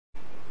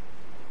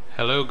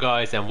Hello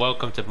guys and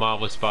welcome to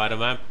Marvel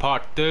Spider-Man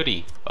part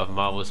 30 of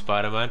Marvel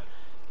Spider-Man.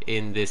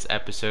 In this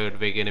episode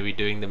we're going to be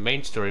doing the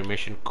main story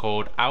mission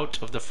called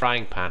Out of the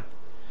Frying Pan.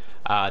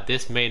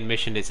 This main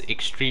mission is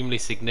extremely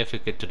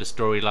significant to the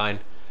storyline,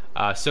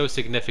 so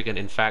significant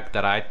in fact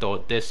that I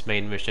thought this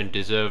main mission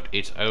deserved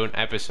its own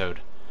episode.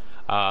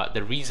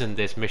 The reason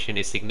this mission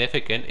is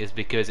significant is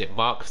because it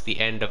marks the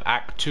end of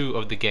Act 2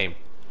 of the game.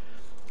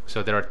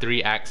 So there are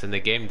 3 acts in the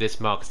game. This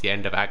marks the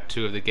end of Act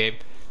 2 of the game.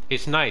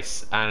 It's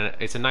nice, and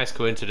it's a nice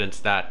coincidence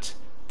that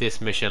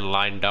this mission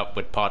lined up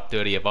with part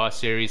 30 of our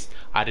series.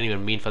 I didn't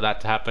even mean for that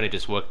to happen, it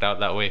just worked out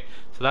that way.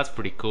 So that's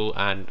pretty cool,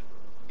 and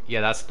yeah,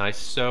 that's nice.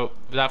 So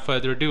without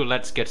further ado,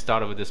 let's get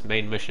started with this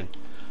main mission.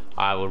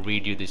 I will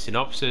read you the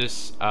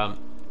synopsis.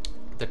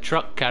 The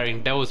truck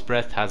carrying Devil's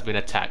Breath has been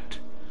attacked.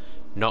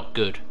 Not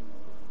good.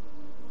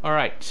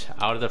 Alright,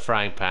 out of the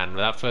frying pan.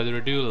 Without further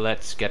ado,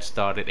 let's get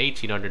started.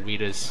 1800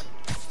 meters.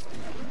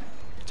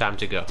 Time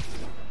to go.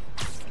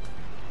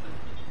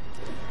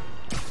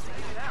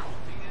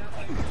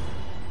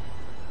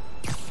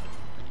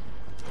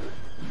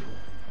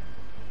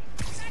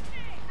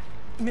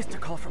 Missed a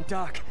call from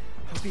Doc.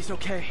 Hope he's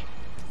okay.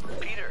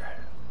 Peter,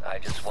 I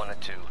just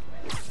wanted to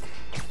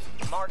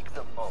mark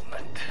the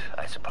moment,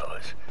 I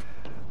suppose.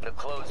 The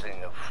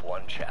closing of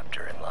one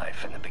chapter in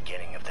life and the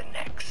beginning of the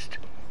next.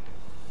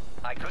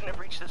 I couldn't have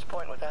reached this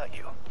point without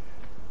you.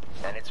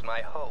 And it's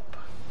my hope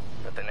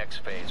that the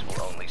next phase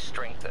will only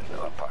strengthen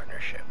our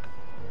partnership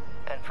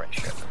and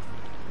friendship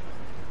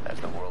as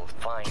the world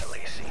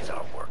finally sees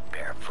our work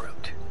bear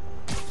fruit.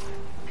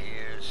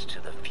 Here's to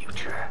the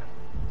future.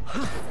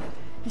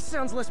 He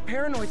sounds less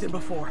paranoid than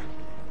before.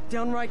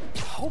 Downright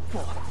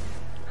hopeful.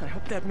 I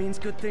hope that means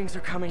good things are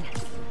coming.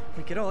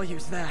 We could all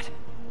use that.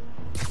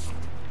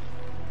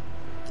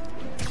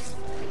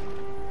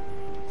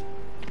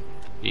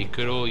 We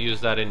could all use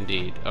that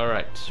indeed.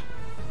 Alright.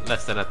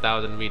 Less than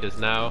 1,000 meters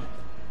now.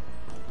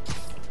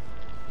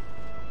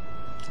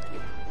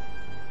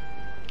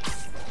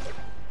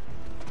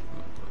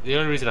 The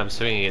only reason I'm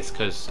swinging is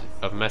because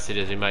of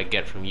messages we might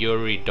get from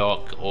Yuri,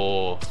 Doc,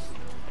 or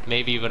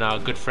maybe even our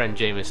good friend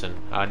Jameson,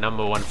 our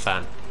 #1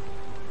 fan.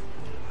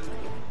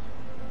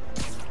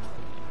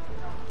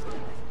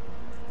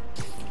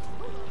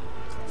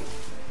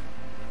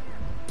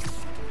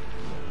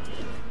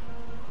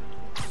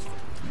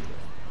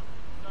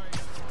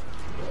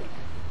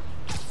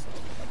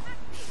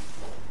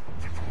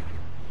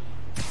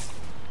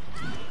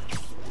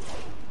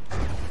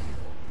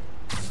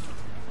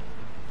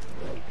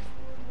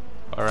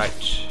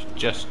 Alright,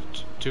 just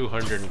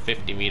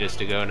 250 meters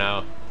to go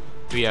now.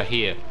 We are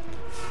here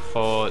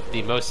for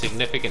the most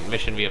significant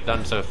mission we have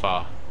done so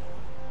far.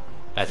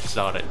 Let's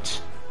start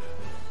it.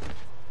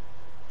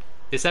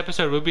 This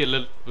episode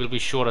will be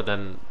shorter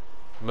than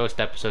most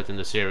episodes in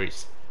the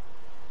series.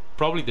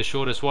 Probably the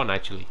shortest one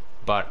actually,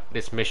 but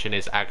this mission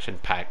is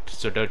action-packed,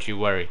 so don't you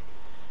worry.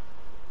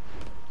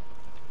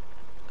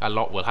 A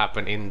lot will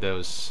happen in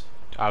those,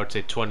 I would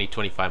say,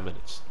 20-25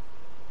 minutes.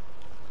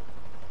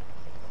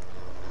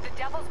 The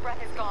Devil's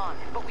Breath is gone,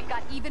 but we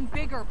got even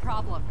bigger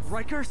problems.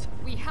 Rikers?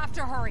 We have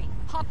to hurry.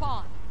 Hop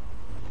on.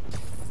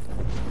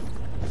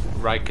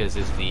 Ryker's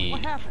is the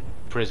What happened?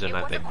 prison,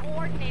 I think. It was a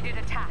coordinated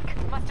attack.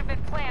 Must have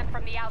been planned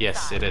from the outside.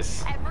 Yes, it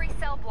is. Every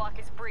cell block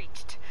is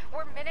breached.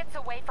 We're minutes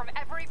away from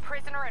every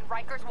prisoner and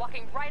Rikers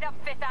walking right up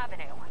 5th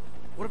Avenue.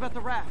 What about the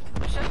raft?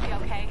 Should be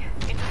okay.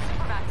 It's a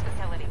Supermax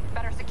facility.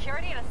 Better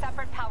security and a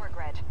separate power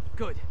grid.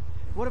 Good.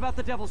 What about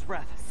the Devil's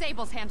Breath?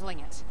 Sable's handling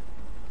it.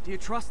 Do you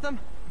trust them?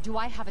 Do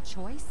I have a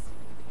choice?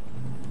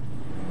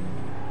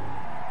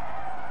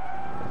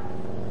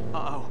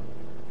 Uh-oh.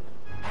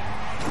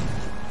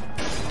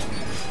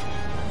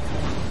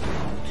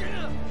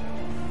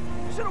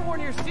 Should have worn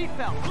your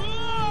seatbelt.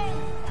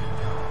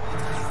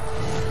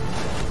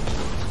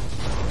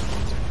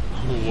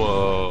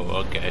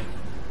 Whoa, okay.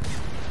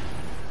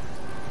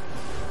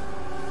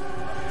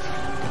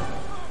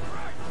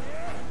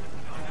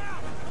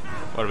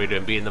 What are we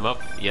doing, beating them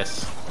up?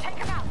 Yes. Take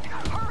him out!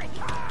 Hurry!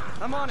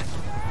 I'm on it.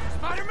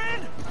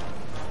 Spider-Man!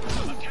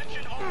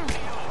 Attention all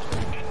POs.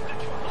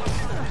 Instant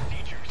lockdown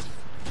procedures.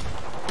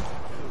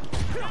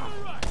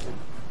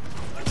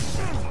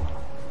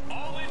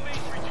 All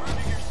inmates return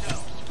to your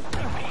cells.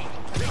 Repeat,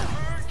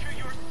 return to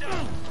your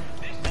cells.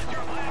 This is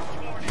your last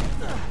warning.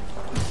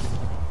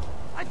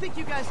 I think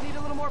you guys need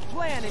a little more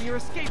plan in your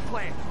escape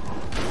plan.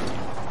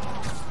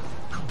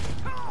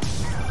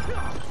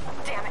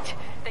 Damn it!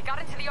 They got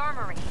into the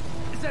armory.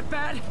 Is that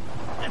bad?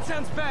 That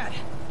sounds bad.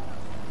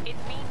 It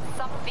means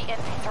some of the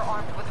inmates are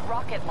armed with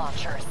rocket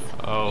launchers.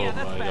 Oh Yeah,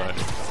 that's my bad.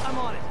 god. I'm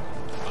on it.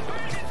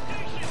 Abandoned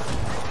station.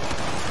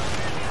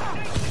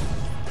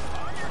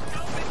 Arm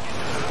yourself into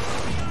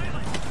the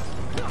island.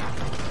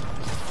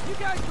 You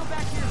guys go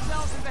back to your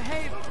cells and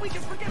behave. We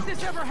can forget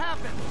this ever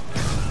happened.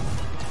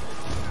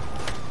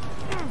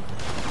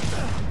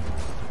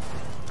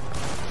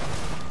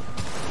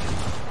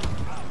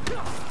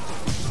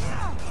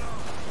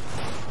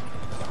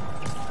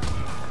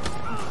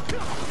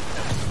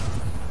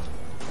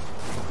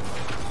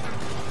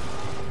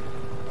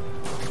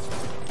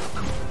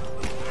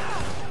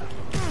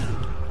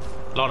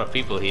 A lot of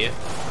people here.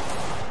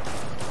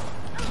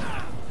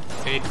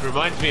 It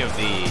reminds me of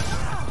the...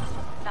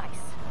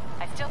 Nice.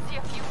 I still see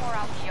a few more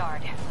out in the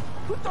yard.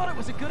 Who thought it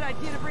was a good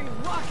idea to bring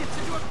rockets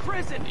into a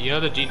prison? You know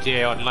the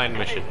GTA Online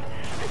mission?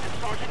 This is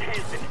Sergeant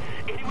Hansen.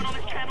 Anyone on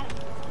this channel?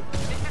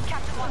 This is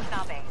Captain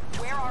Watanabe.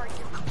 Where are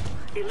you?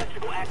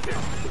 Electrical access.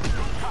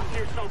 Top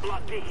near cell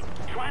block D.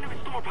 Trying to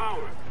restore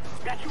power.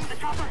 Got you in the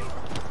chopper?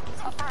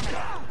 Affirmative.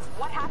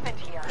 What happened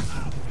here?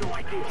 No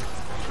idea.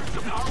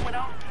 The power went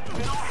out,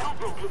 then all hell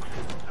broke loose.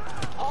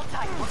 Hold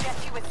tight. We'll get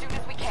to you as soon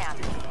as we can.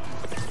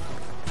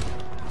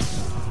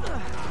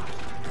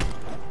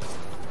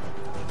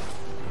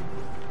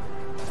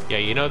 Yeah,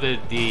 you know the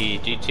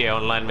GTA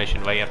Online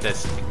mission where you have to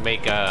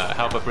make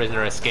help a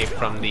prisoner escape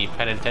from the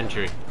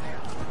penitentiary?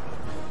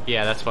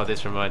 Yeah, that's what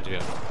this reminds me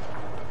of.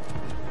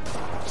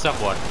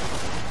 Somewhat.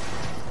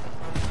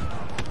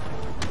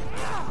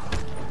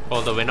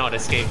 Although we're not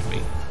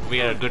escaping.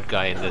 We are a good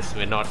guy in this.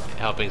 We're not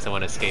helping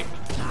someone escape.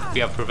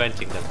 We are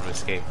preventing them from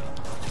escape.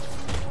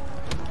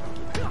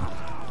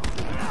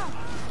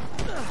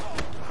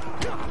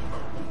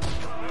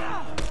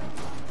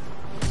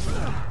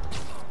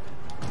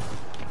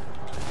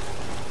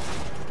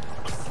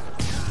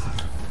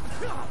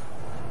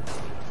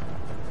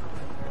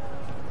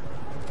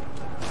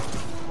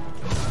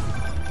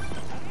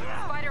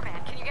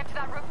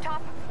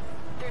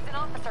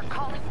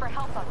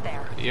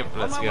 Yep,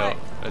 let's go.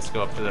 Let's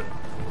go up to the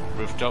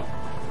rooftop.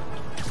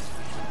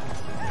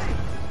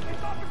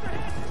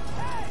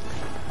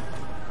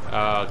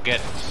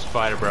 Get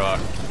Spider Bro out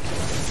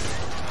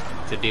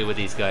to deal with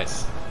these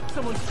guys.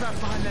 Someone's trapped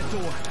behind that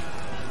door.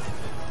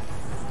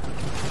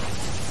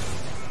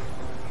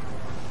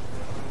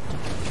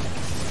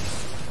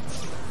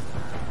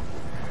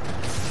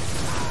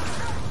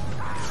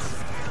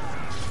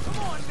 Come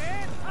on,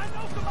 man! I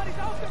know somebody's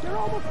out there! They're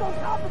almost on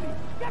top of me!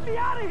 Get me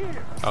out of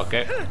here!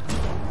 Okay.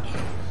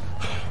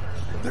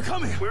 They're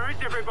coming! Where is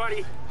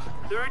everybody?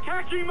 They're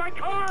attacking my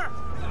car!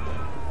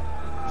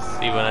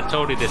 See, when I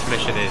told you this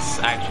mission is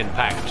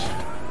action-packed,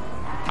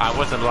 I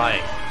wasn't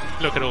lying.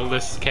 Look at all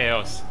this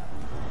chaos.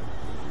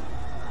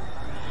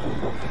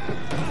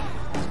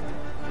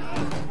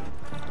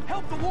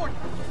 Help the warden!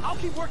 I'll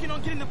keep working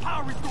on getting the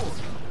power restored.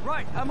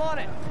 Right, I'm on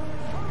it.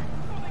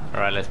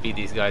 Alright, let's beat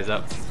these guys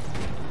up.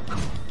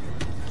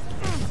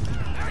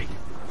 Hey,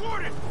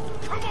 warden!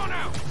 Come on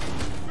out!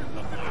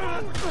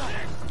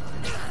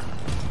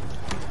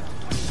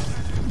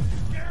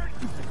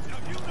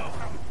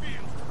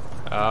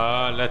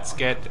 Let's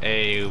get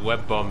a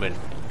web bomb in.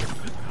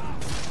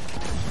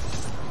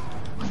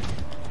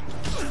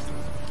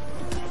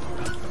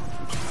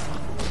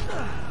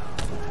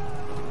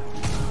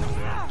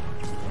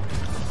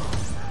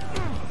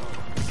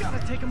 Gotta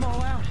take them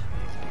all out.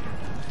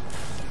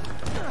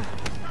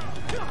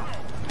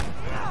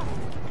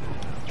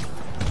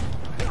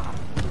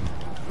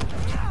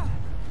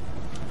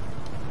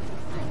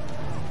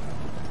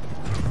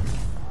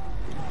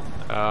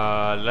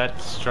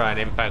 Let's try an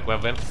impact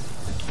weapon.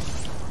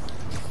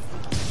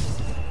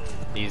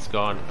 He's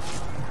gone.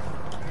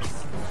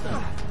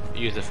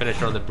 Use the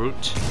finisher on the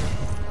brute.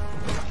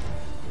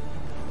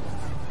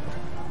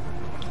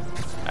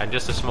 And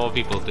just the small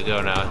people to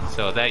go now,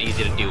 so they're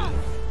easy to deal with.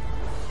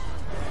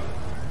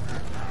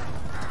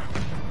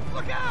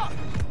 Look out!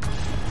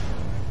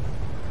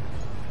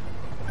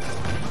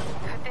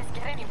 Could this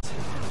get any...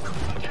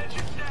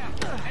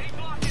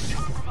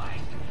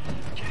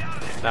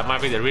 That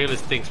might be the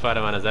realest thing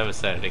Spider-Man has ever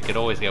said. It could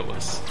always get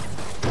worse.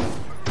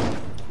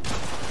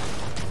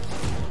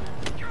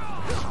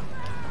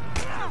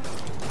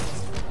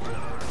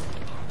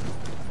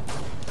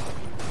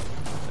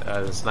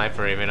 There's a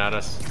sniper aiming at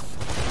us.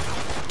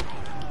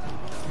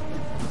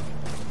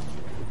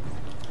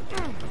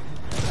 Good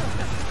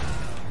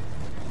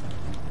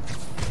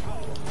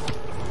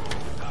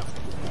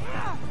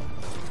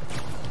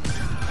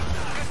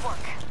work.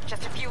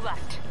 Just a few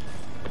left.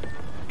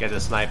 Get the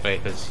sniper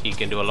because he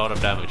can do a lot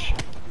of damage.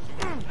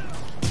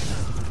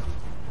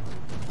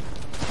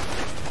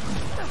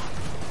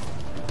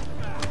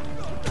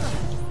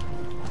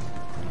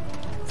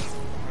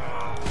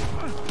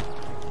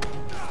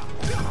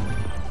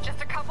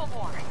 Just a couple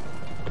more.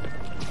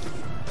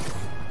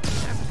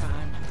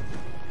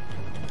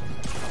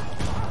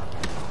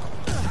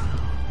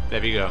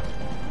 There we go.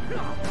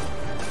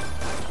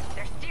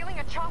 They're stealing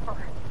a chopper.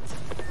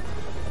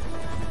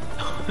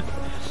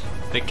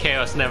 The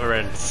chaos never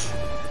ends.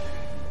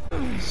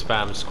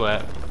 Spam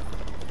square.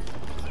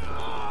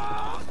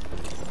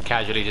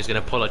 Casually just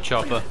gonna pull a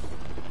chopper.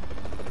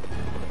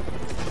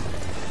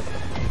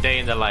 Day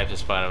in the life of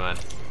Spider-Man.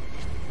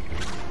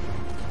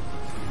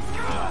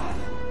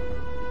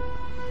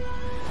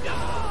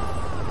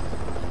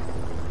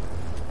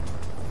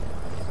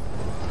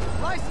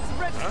 License and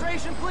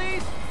registration,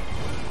 please.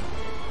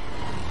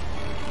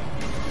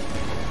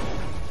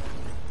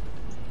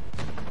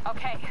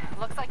 Okay,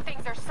 looks like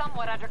things are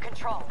somewhat under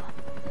control.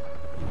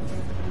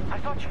 I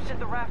thought you said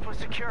the raft was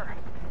secure.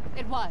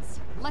 It was.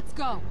 Let's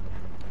go.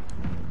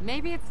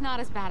 Maybe it's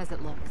not as bad as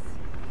it looks.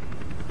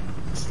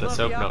 Let's Love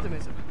hope the not.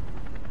 optimism,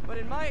 But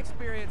in my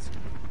experience,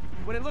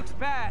 when it looks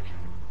bad,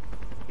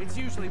 it's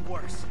usually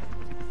worse.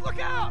 Look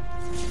out!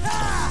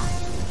 Ah!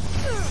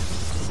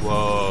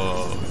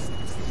 Whoa.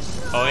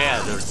 Oh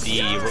yeah, there's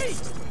the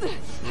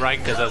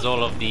Ryker has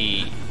all of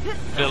the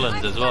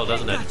villains as well,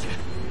 doesn't it?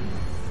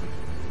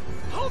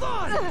 Hold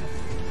on!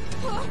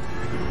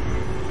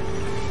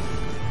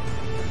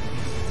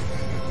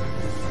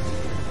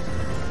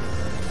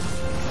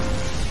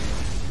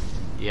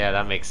 Yeah,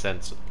 that makes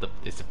sense.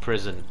 It's a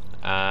prison,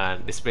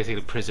 and it's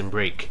basically Prison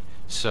Break.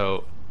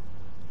 So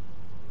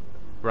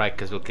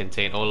Rikers will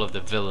contain all of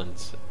the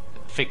villains,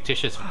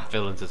 fictitious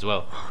villains as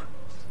well,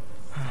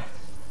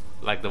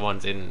 like the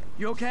ones in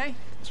You okay?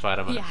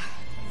 Spider-Man. Yeah.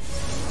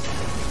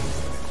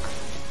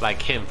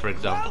 Like him, for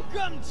example.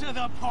 Welcome to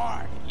the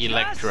park.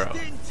 Electro.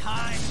 Just in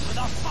time for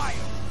the fight.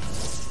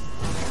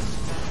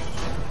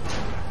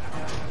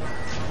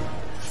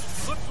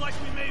 Looks like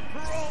we made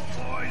parole,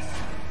 boys.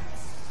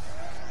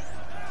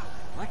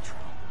 Electro,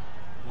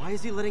 why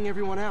is he letting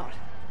everyone out?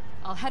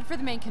 I'll head for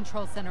the main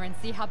control center and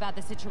see how bad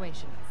the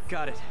situation is.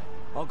 Got it.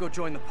 I'll go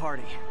join the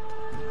party.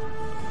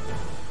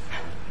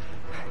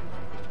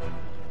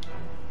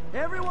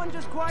 Everyone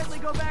just quietly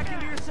go back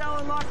into your cell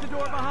and lock the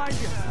door behind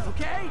you,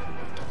 okay?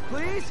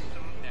 Please?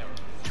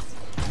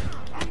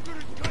 I'm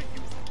gonna cut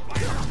you,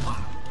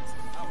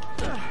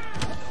 Spider.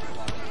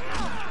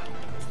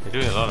 They're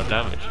doing a lot of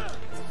damage.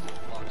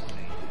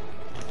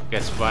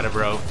 Get Spider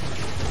Bro.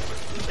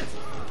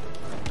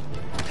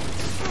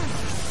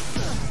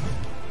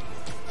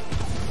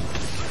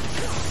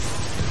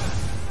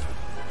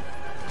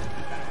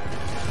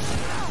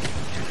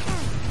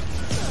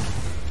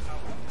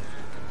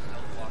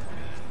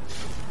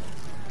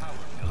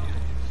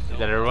 Is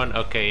that everyone?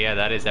 Okay, yeah,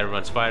 that is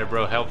everyone. Spider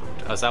Bro helped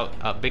us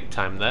out big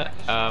time there.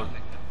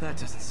 That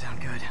doesn't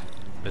sound good.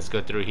 Let's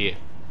go through here.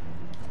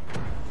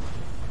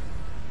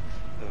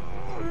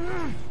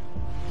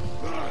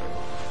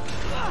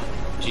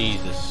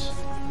 Jesus.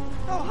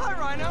 Oh, hi,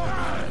 Rhino!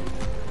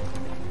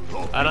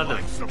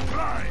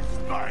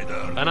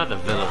 Another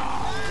villain.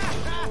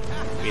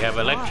 We have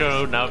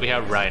Electro, now we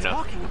have Rhino.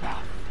 Talking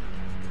about?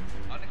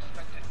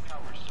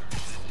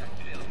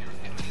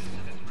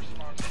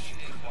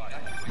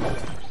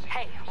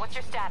 Hey, what's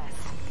your status?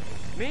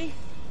 Me?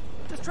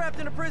 Just trapped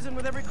in a prison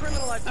with every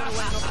criminal I put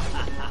away.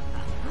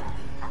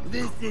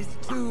 This is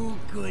too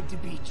good to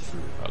be true.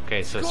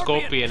 Okay, so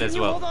Scorpion as can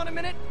you well. hold on a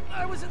minute?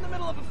 I was in the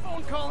middle of a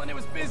phone call and it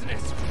was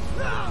business.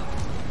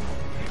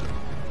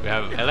 We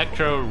have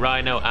Electro,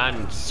 Rhino,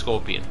 and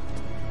Scorpion.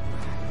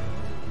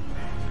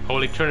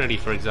 Holy Trinity,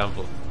 for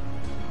example.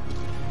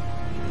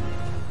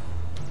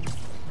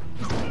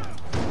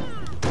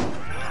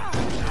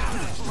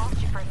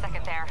 Lost you for a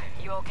second there.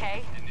 You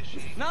okay?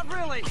 Not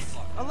really.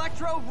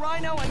 Electro,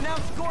 Rhino, and now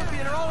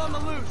Scorpion are all on the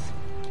loose.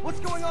 What's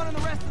going on in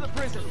the rest of the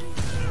prison?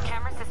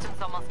 Camera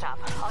system's almost up.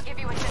 I'll give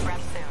you a sit rep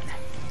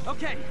soon.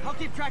 Okay, I'll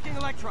keep tracking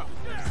Electro.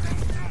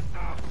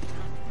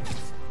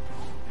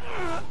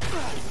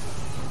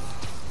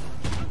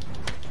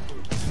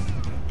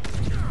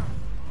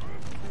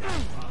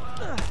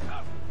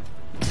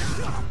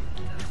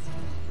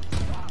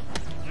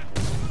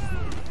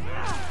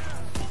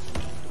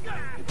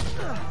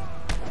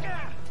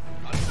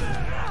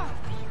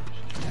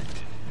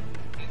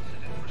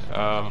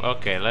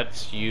 Okay,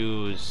 let's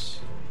use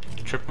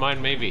trip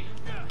mine maybe.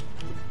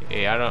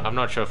 Yeah, I'm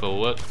not sure if it'll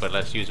work, but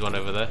let's use one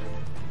over there.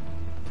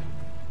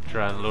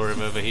 Try and lure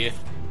him over here.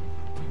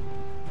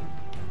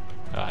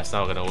 Oh, it's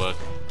not gonna work.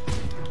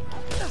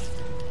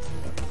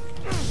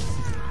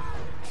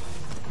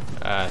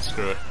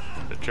 Screw it.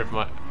 The trip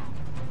mine.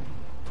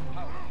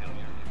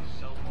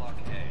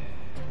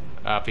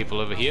 People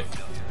over here.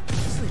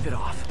 Sleep it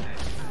off.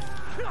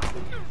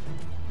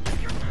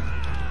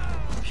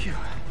 Phew.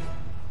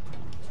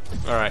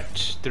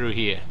 Alright, through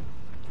here.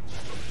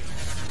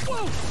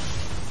 Whoa!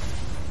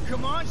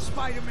 Come on,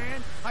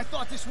 Spider-Man. I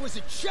thought this was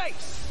a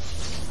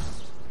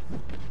chase.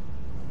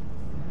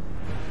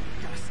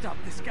 Gotta stop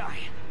this guy.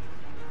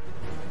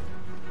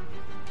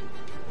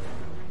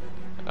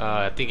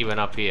 I think he went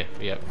up here.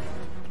 Yep.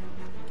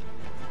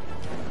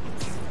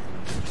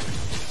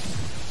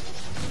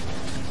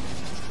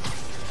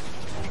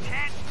 You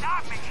can't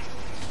stop me.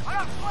 But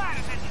I'm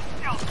glad that you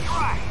still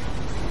try.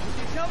 If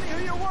you tell me who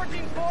you're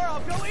working for,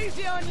 I'll go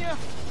easy on you.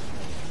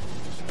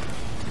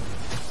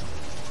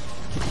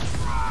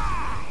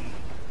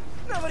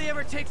 Nobody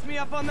ever takes me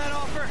up on that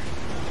offer.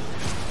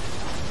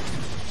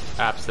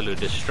 Absolute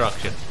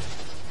destruction.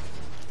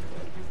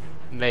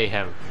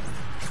 Mayhem.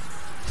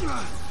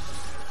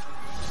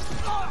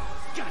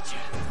 Gotcha.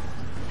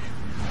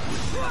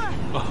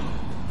 Oh.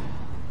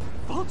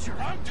 Vulture.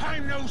 Long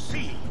time no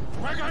see.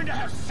 We're going to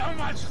have so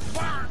much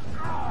fun.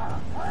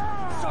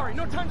 Sorry,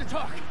 no time to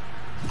talk.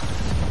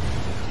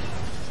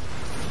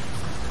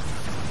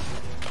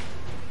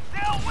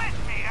 Still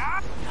with me,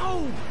 huh?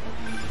 No.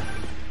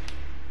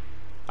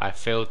 I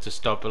failed to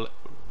stop.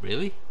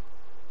 Really?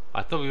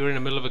 I thought we were in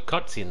the middle of a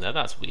cutscene there.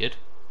 That's weird.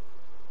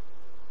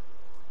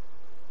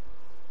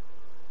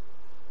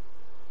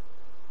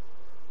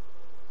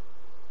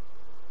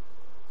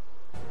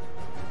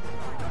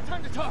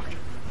 talk.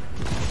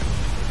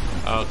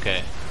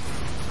 Okay.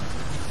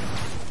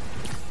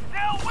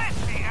 Still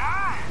with me,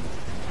 huh?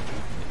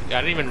 I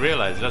didn't even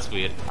realize. That's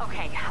weird.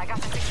 Okay, I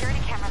got the security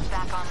cameras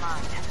back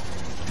online.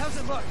 How's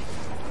it look?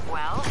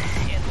 Well,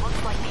 it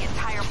looks like the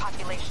entire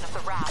population of the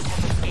Raft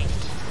has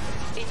escaped,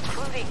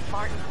 including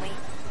Martin Lee.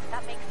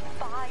 That makes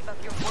 5 of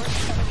your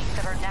worst enemies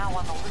that are now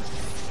on the loose.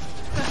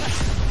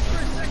 For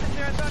a second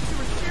there, I thought you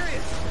were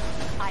serious.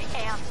 I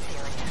am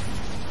serious.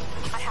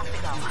 I have to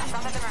go.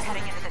 Some of them are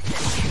heading into the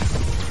city.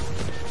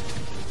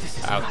 This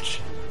is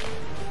Ouch.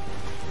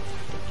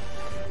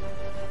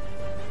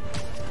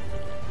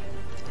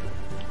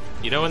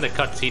 You know when the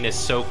cutscene is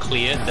so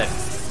clear that...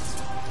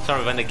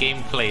 Sorry, when the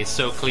gameplay is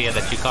so clear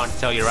that you can't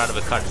tell you're out of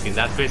a cutscene.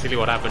 That's basically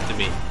what happened to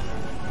me.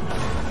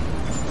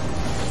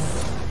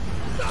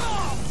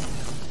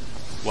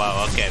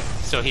 Wow, okay.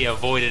 So he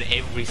avoided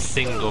every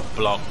single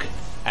block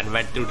and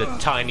went through the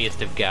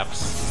tiniest of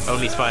gaps.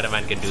 Only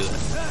Spider-Man can do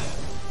that.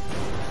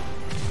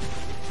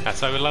 That's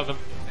why we love him.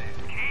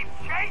 Keep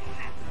chasing.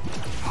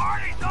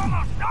 Party's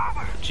almost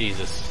over.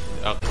 Jesus.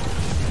 Okay.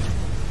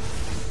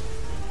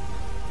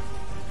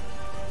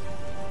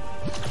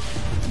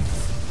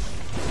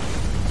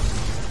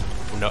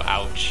 No,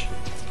 ouch.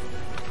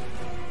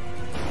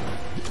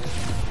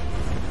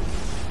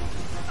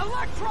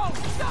 Electro,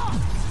 stop!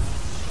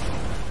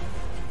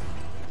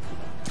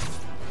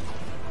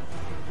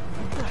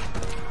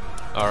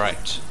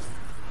 Alright.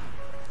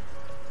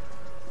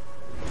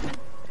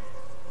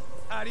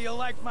 How do you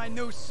like my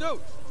new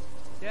suit?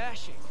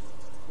 Dashing.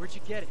 Where'd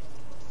you get it?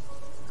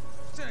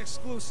 It's an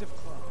exclusive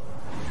club.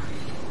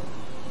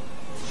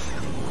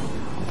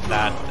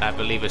 That, I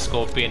believe, is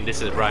Scorpion.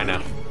 This is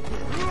Rhino.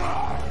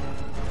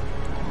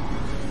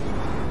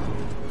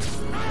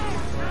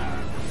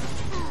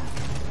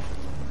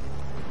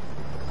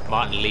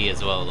 Martin Lee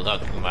as well. Oh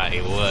my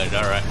word,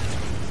 alright.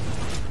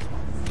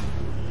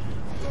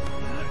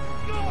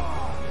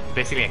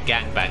 Basically a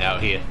gangbang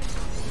out here.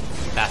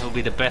 That will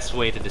be the best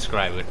way to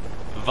describe it.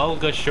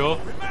 Vulgar, sure,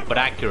 but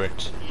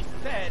accurate. He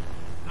said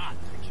not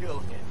to kill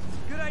him.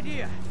 Good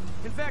idea.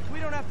 In fact, we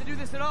don't have to do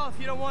this at all if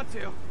you don't want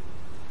to.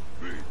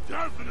 We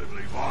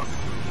definitely want to.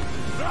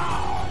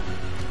 Now!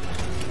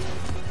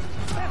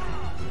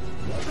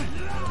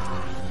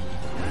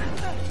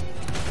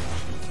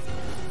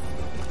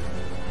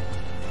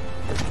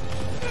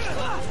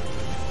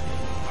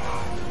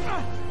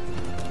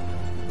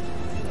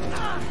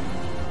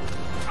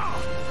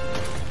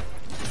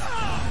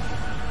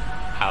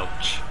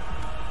 Ouch.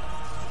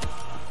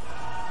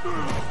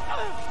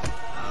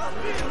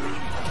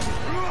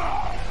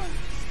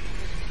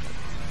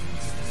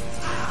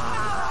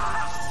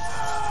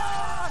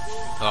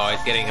 Oh,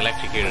 it's getting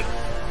electrocuted.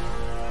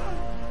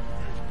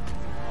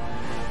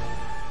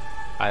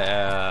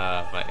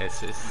 But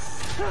it's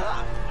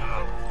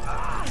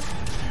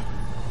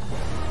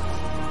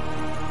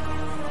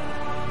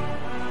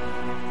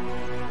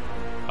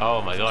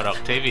oh my god,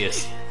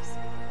 Octavius.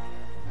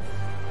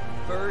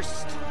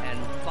 First and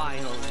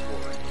final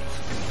warning.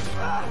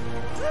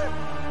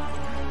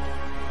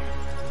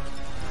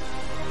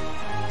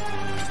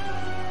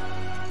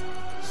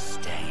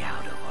 Stay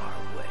out of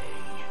our way.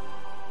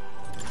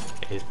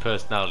 His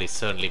personality's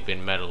certainly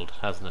been meddled,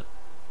 hasn't it?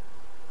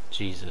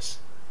 Jesus.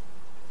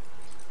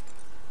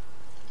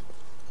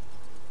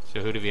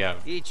 So who do we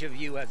have? Each of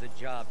you has a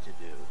job to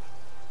do.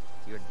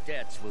 Your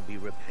debts will be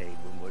repaid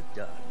when we're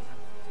done.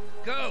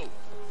 Go!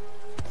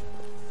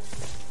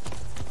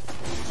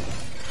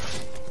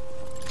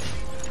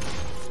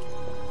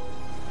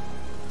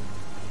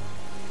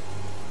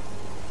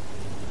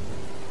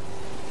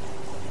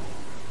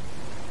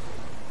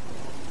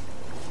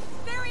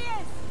 There he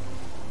is!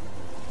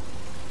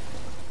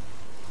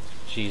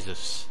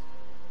 Jesus.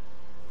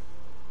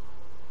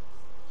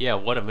 Yeah,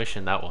 what a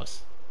mission that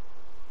was.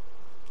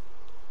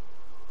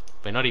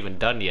 We're not even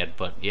done yet,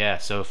 but yeah,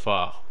 so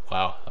far.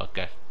 Wow,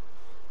 okay.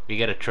 We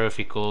get a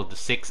trophy called the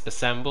 6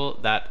 Assemble.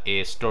 That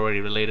is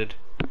story related.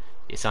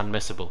 It's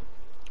unmissable.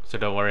 So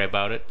don't worry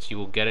about it. You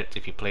will get it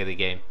if you play the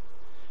game.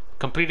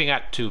 Completing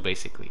Act 2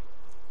 basically.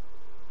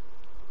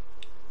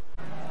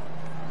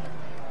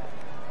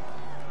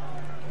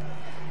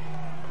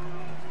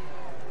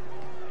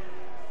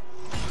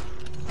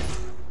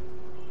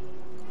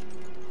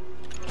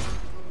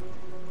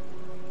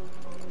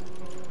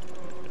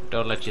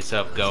 Don't let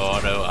yourself go,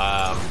 Otto.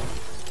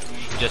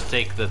 Just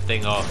take the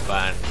thing off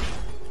and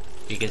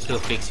he can still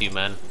fix you,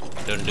 man.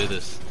 Don't do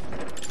this.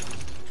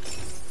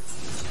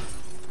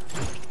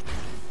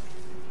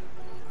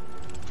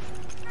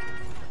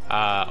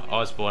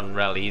 Osborn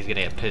rally, he's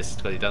gonna get pissed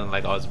because he doesn't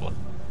like Osborn.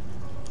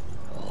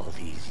 All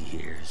these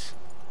years.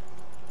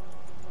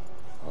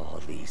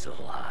 All these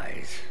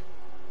lies.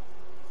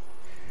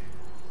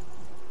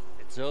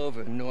 It's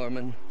over,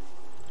 Norman.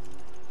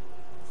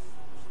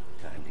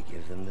 Time to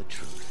give them the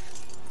truth.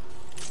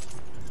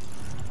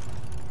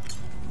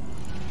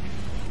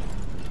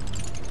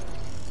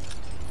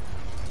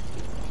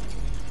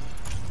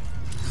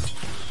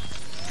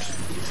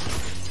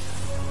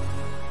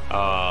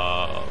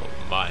 Oh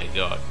my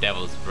god,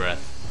 Devil's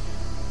Breath.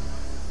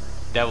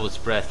 Devil's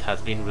Breath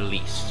has been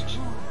released.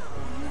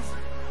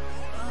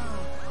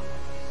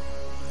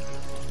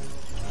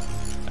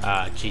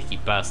 Ah, cheeky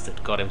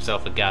bastard, got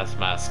himself a gas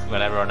mask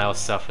while everyone else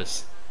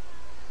suffers.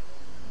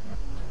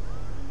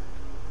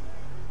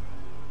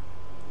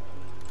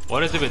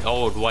 What is it with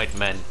old white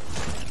men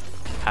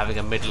having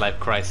a midlife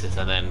crisis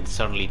and then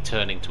suddenly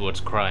turning towards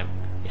crime?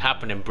 It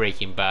happened in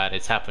Breaking Bad,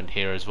 it's happened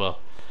here as well.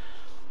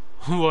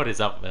 What is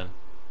up, man?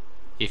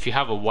 If you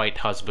have a white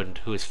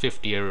husband who is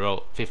 50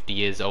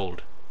 years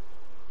old,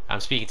 I'm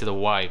speaking to the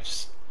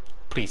wives,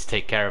 please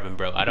take care of him,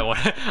 bro. I don't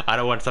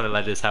want something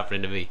like this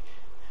happening to me.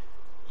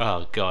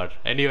 Oh god.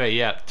 Anyway,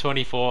 yeah,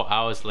 24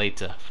 hours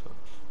later.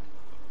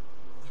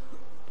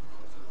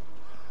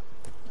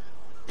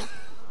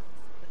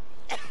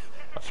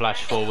 A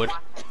flash forward.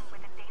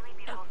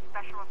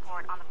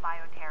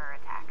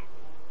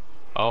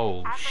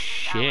 Oh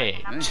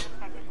shit.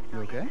 You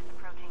okay?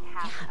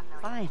 Yeah,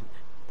 fine.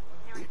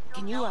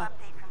 Can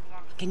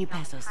you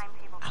pass those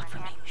out for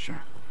me?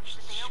 Sure.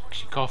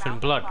 She coughing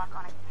blood.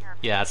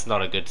 Yeah, that's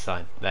not a good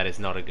sign. That is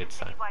not a good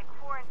sign.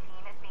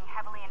 Quarantine is being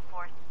heavily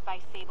enforced by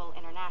Sable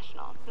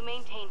International, who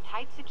maintain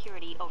tight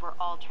security over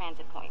all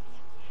transit points.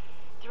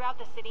 Throughout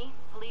the city,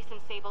 police and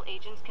Sable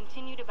agents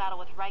continue to battle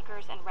with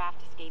Rikers and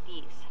Raft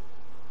escapees.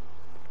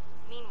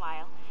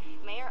 Meanwhile,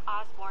 Mayor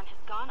Osborn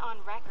has gone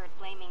on record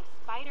blaming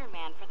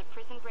Spider-Man for the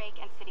prison break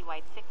and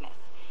citywide sickness,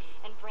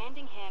 and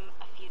branding him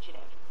a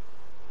fugitive.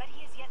 But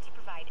he has yet to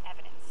provide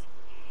evidence,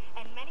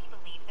 and many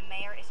believe the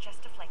mayor is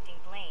just deflecting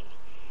blame,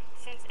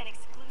 since an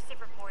exclusive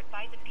report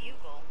by the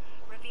Bugle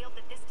revealed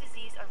that this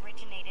disease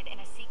originated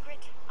in a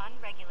secret,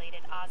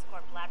 unregulated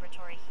Oscorp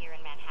laboratory here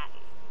in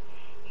Manhattan.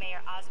 Mayor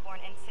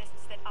Osborn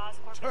insists that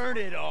Oscorp Turn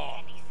it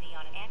off. NBC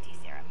on an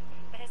anti-serum,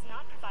 but has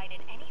not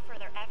provided any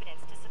further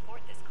evidence to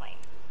support this claim.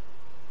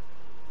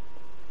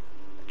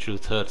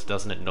 Truth hurts,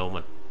 doesn't it,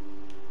 Norman?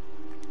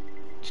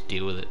 Just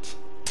deal with it.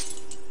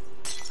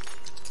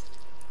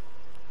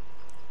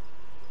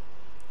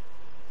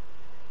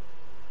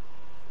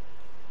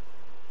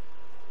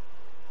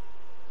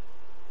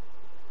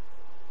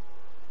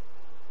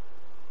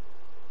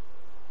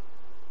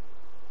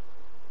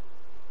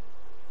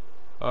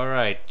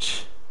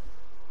 Alright.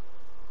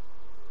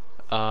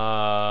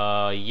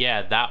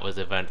 Yeah, that was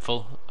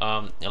eventful.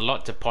 A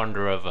lot to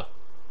ponder over.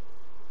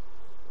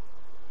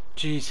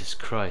 Jesus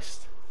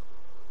Christ.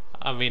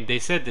 I mean, they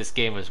said this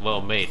game was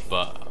well made,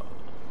 but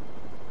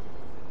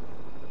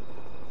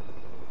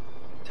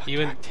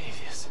Doctor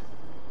Octavius.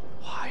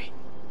 Why?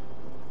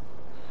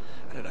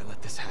 How did I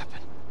let this happen?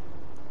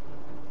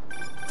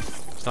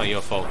 It's not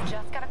your fault.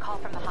 Just got a call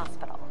from the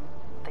hospital.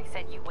 They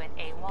said you went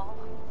AWOL.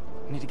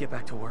 I need to get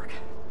back to work.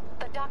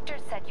 The doctor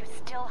said you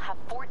still have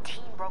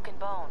 14 broken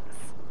bones.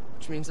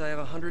 Which means I have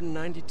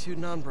 192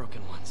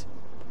 non-broken ones.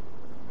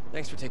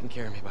 Thanks for taking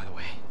care of me, by the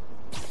way.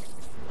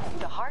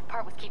 The hard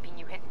part was keeping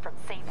you hidden from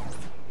Sables.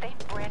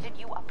 They've branded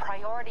you a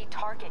priority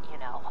target, you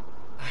know.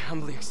 I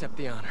humbly accept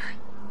the honor.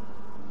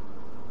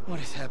 What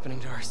is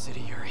happening to our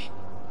city, Yuri?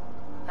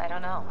 I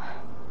don't know.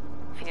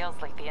 Feels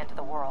like the end of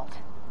the world.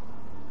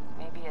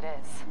 Maybe it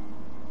is.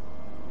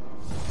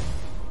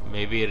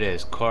 Maybe it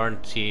is.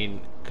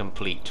 Quarantine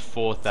complete.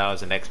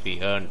 4,000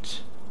 XP earned.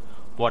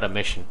 What a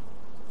mission.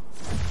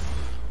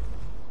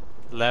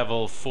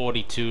 Level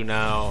 42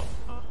 now.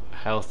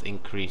 Health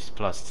increase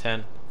plus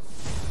 10.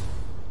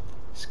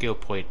 Skill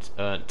points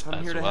earned I'm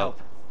as here to well.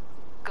 help.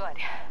 Good.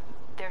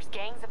 There's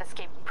gangs of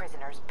escaped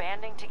prisoners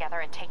banding together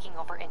and taking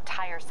over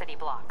entire city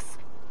blocks.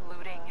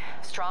 Looting,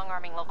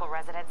 strong-arming local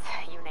residents,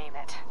 you name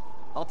it.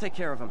 I'll take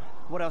care of him.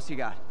 What else you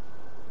got?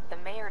 The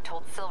mayor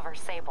told Silver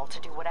Sable to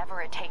do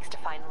whatever it takes to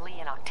find Lee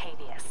and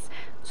Octavius.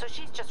 So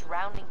she's just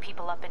rounding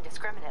people up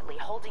indiscriminately,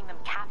 holding them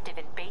captive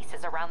in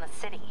bases around the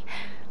city.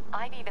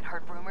 I've even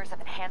heard rumors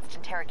of enhanced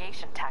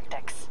interrogation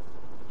tactics.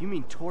 You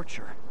mean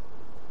torture?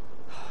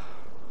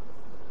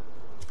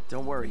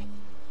 Don't worry.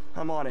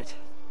 I'm on it.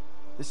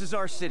 This is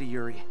our city,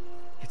 Yuri.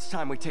 It's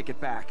time we take it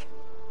back.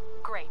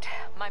 Great.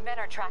 My men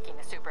are tracking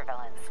the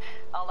supervillains.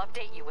 I'll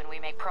update you when we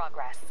make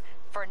progress.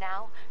 For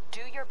now,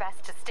 do your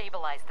best to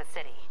stabilize the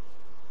city.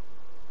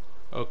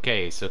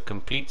 Okay, so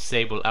complete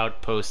Sable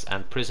outposts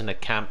and prisoner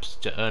camps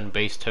to earn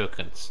base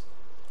tokens.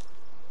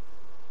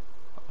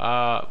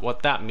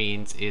 What that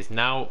means is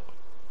now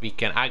we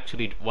can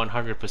actually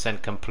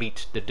 100%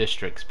 complete the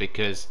districts,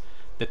 because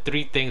the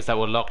 3 things that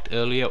were locked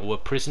earlier were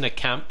prisoner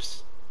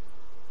camps,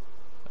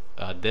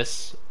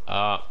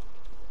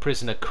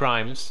 prisoner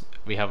crimes,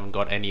 we haven't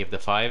got any of the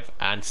 5,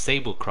 and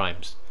Sable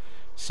crimes.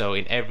 So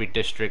in every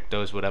district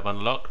those would have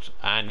unlocked,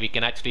 and we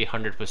can actually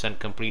 100%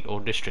 complete all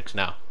districts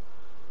now,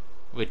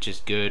 which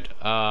is good.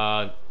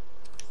 I'm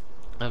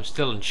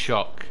still in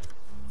shock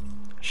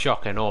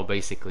and awe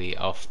basically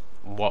of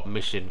what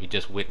mission we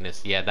just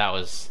witnessed. Yeah, that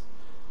was...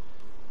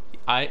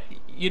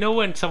 you know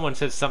when someone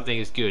says something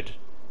is good,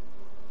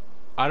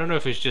 I don't know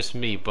if it's just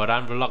me, but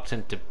I'm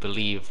reluctant to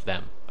believe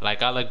them.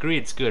 Like, I'll agree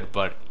it's good,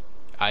 but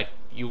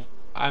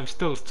I'm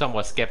still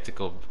somewhat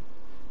skeptical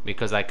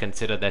because I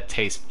consider their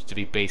taste to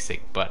be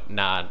basic. But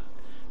nah,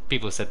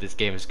 people said this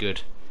game is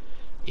good.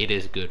 It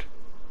is good.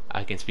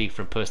 I can speak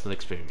from personal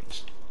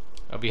experience.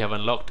 We have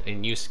unlocked a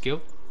new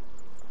skill.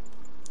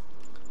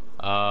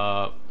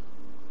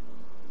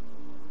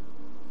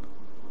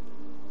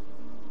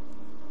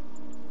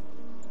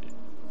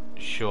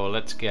 Sure,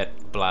 let's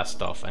get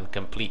blast off and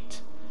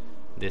complete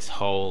this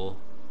whole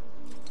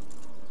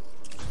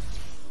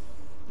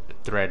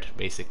thread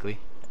basically.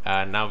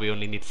 And now we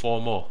only need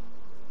 4 more.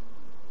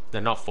 No,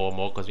 not 4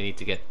 more, because we need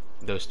to get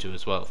those 2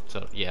 as well.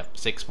 So yeah,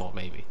 6 more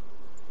maybe.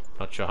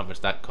 Not sure how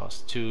much that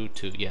costs. 2,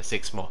 yeah,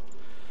 6 more.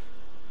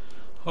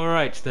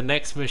 Alright, the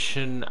next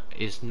mission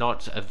is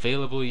not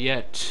available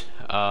yet.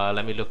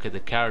 Let me look at the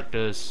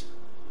characters.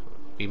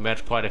 We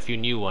met quite a few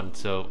new ones,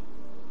 so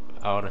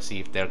I want to see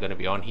if they're going to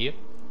be on here.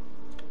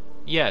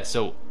 Yeah,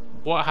 so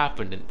what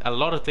happened? A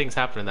lot of things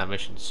happened in that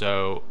mission.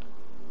 So,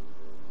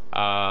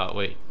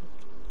 wait,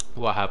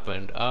 what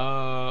happened?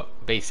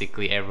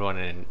 Basically everyone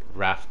in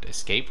Raft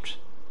escaped.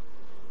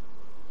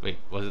 Wait,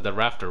 was it the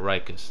Raft or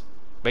Rikers?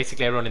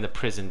 Basically everyone in the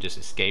prison just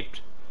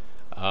escaped.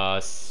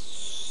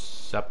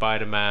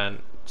 Spider-Man's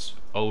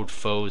old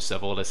foes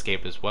have all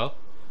escaped as well.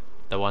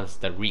 The ones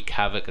that wreak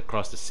havoc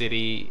across the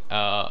city.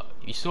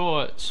 You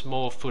saw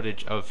small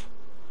footage of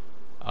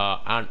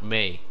Aunt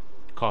May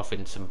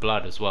coughing some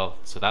blood as well,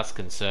 so that's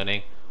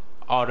concerning.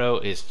 Otto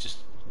is just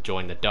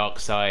joined the dark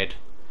side.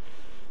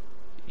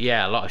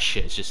 Yeah, a lot of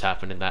shit has just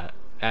happened in that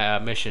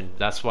mission.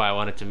 That's why I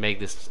wanted to make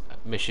this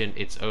mission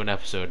its own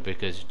episode,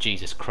 because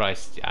Jesus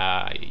Christ,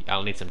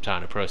 I'll need some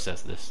time to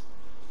process this,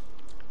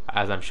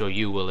 as I'm sure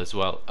you will as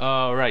well.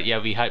 Alright, yeah,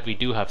 we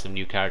do have some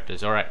new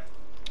characters. Alright,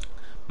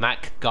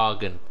 Mac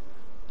Gargan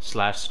 /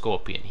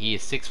 Scorpion. He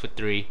is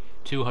 6'3",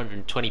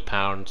 220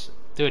 pounds,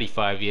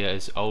 35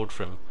 years old,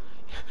 from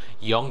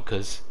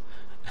Yonkers.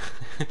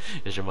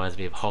 This reminds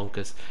me of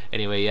Honkers.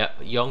 Anyway, yeah,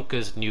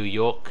 Yonkers, New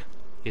York.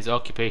 His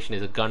occupation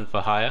is a gun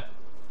for hire.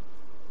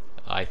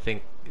 I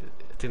think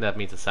that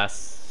means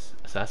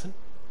assassin.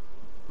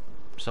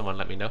 Someone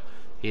let me know.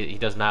 He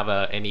doesn't have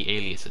any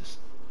aliases.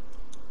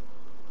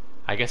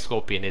 I guess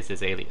Scorpion is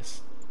his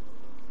alias.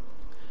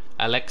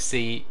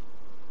 Alexei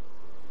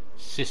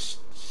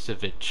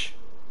Sistovich,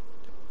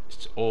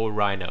 or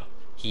Rhino.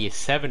 He is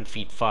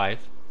 7'5".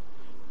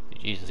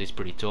 Jesus, he's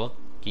pretty tall.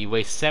 He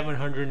weighs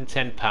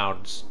 710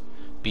 pounds.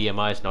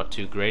 BMI is not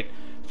too great.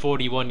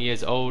 41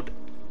 years old.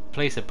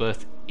 Place of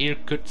birth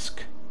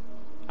Irkutsk.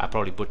 I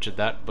probably butchered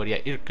that, but yeah,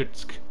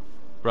 Irkutsk,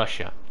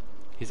 Russia.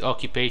 His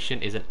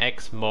occupation is an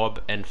ex-mob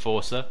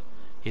enforcer.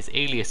 His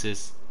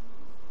alias,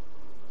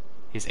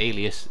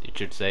 it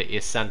should say,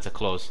 is Santa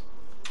Claus.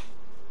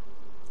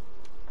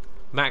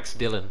 Max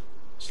Dillon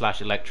 /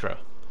 Electro.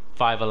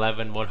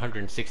 5'11",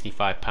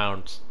 165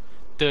 pounds.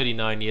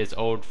 39 years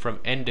old, from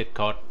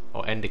Endicott,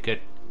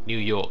 New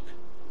York.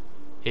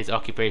 His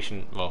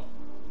occupation, well,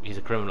 he's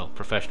a criminal,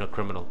 professional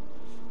criminal.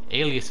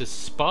 Alias is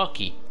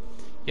Sparky.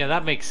 Yeah,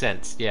 that makes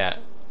sense. Yeah,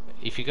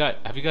 have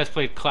you guys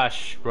played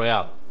Clash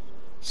Royale?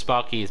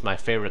 Sparky is my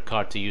favorite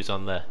card to use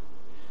on there.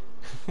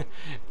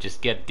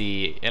 Just get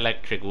the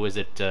electric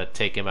wizard to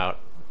take him out.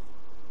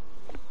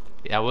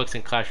 Yeah, it works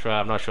in Clash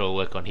Royale. I'm not sure it'll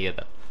work on here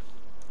though.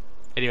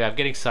 Anyway, I'm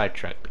getting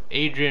sidetracked.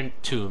 Adrian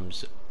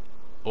Toombs,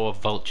 or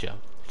Vulture.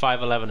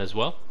 5'11" as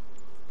well.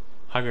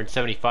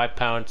 175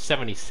 pounds,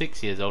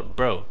 76 years old.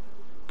 Bro,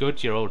 go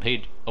to your old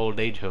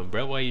age home,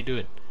 bro. What are you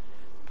doing?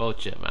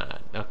 Vulture, man.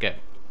 Okay.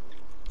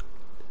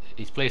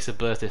 His place of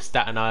birth is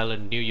Staten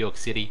Island, New York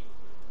City.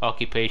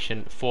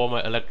 Occupation,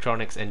 former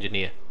electronics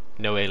engineer.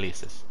 No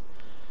aliases.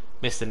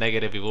 Mr.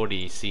 Negative, we've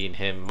already seen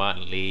him.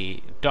 Martin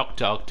Lee.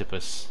 Doctor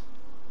Octopus.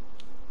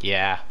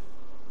 Yeah.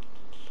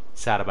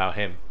 Sad about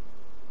him.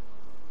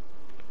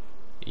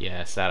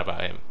 Yeah, sad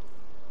about him.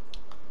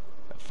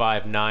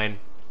 5'9",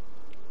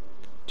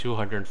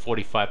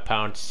 245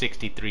 pounds,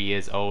 63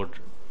 years old.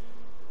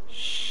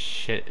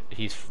 Shit,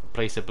 his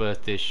place of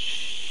birth is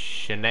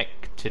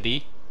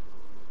Schenectady.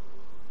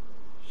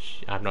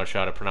 I'm not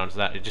sure how to pronounce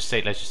that. Let's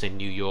just say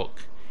New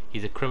York.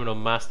 He's a criminal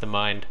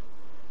mastermind.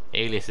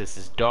 Alias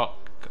is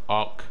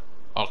Otto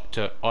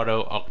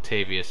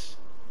Octavius.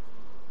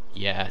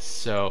 Yeah,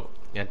 so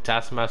yeah,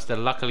 Taskmaster.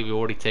 Luckily, we've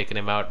already taken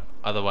him out.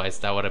 Otherwise,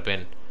 that would have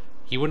been.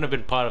 He wouldn't have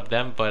been part of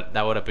them, but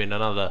that would have been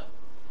another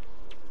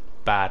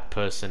bad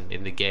person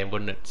in the game,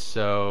 wouldn't it?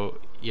 So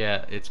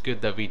yeah, it's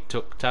good that we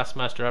took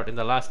Taskmaster out in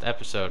the last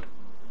episode.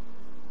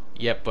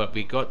 Yep, but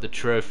we got the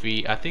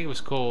trophy. I think it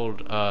was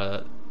called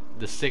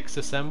the 6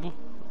 Assemble.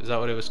 Is that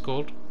what it was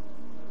called?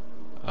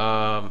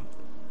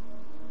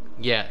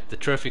 Yeah, the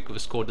trophy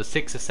was called the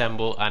 6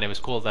 Assemble, and it was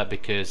called that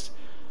because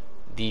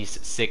these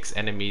 6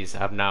 enemies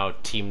have now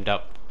teamed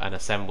up and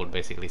assembled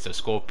basically. So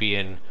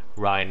Scorpion,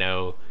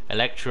 Rhino,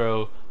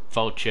 Electro,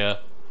 Vulture,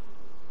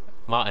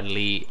 Martin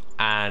Lee,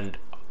 and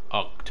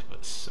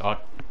Octopus, or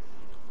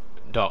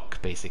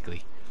Doc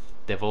basically.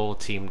 They've all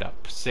teamed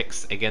up.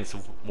 6 against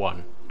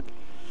 1.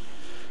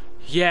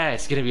 Yeah,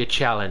 it's gonna be a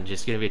challenge.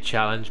 It's gonna be a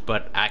challenge,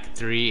 but Act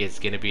 3 is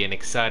gonna be an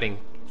exciting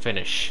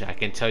finish. I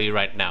can tell you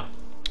right now.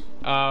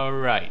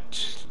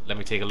 Alright, let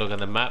me take a look on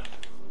the map.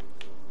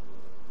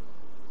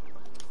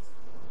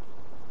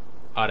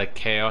 Out of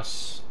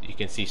chaos, you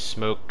can see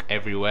smoke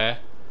everywhere.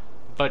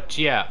 But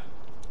yeah,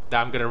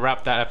 I'm gonna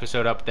wrap that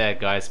episode up there,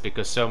 guys,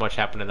 because so much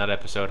happened in that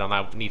episode and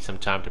I need some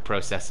time to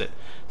process it.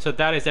 So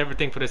that is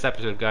everything for this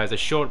episode, guys. A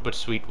short but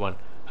sweet one.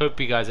 Hope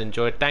you guys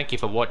enjoyed. Thank you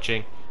for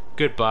watching.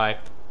 Goodbye.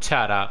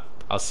 Ta-da.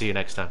 I'll see you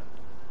next time.